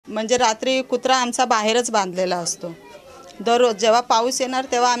म्हणजे रात्री कुत्रा आमचा बाहेरच बांधलेला असतो। दररोज जेव्हा पाऊस येणार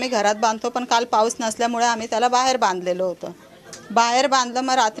तेव्हा आम्ही घरात बांधतो, पण काल पाऊस नसल्यामुळे आम्ही त्याला बाहेर बांधलेलं होतं। बाहेर बांधलं,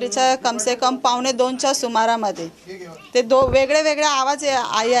 मग रात्रीच्या कमसे कम 1:45च्या सुमारामध्ये ते वेगळे वेगळे आवाज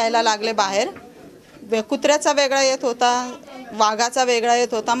यायला लागले बाहेर। कुत्र्याचा वेगळा येत होता, वाघाचा वेगळा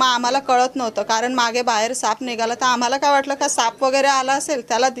येत होता। मग आम्हाला कळत नव्हतं, कारण मागे बाहेर साप निघाला, तर आम्हाला काय वाटलं का साप वगैरे आला असेल,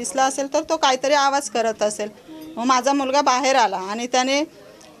 त्याला दिसला असेल तर तो काहीतरी आवाज करत असेल। मग माझा मुलगा बाहेर आला आणि त्याने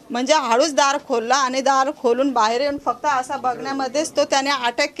म्हणजे हळूच दार खोलला आणि दार खोलून बाहेर येऊन फक्त असा बघण्यामध्येच तो त्याने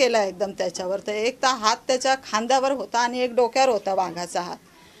अटॅक केला एकदम त्याच्यावर। तर एक तर हात त्याच्या खांद्यावर होता आणि एक डोक्यावर होता वाघाचा हात।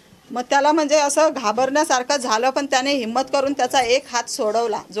 मग त्याला म्हणजे असं घाबरण्यासारखं झालं, पण त्याने हिम्मत करून त्याचा एक हात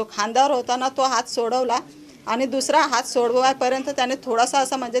सोडवला, जो खांद्यावर होता ना तो हात सोडवला आणि दुसरा हात सोडवायपर्यंत त्याने थोडासा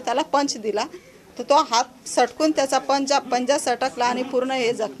असं म्हणजे त्याला पंच दिला, तर तो हात सटकून त्याचा पंजा सटकला आणि पूर्ण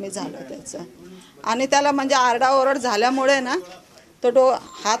हे जखमी झालं त्याचं। आणि त्याला म्हणजे आरडाओरड झाल्यामुळे ना तो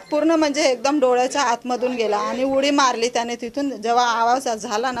हात पूर्ण म्हणजे एकदम डोळ्याच्या आतमधून गेला आणि उडी मारली त्याने तिथून। जेव्हा आवाज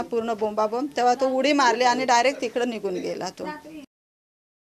झाला ना पूर्ण बोंबाबोंब, तेव्हा तो उडी मारली आणि डायरेक्ट तिकडं निघून गेला तो।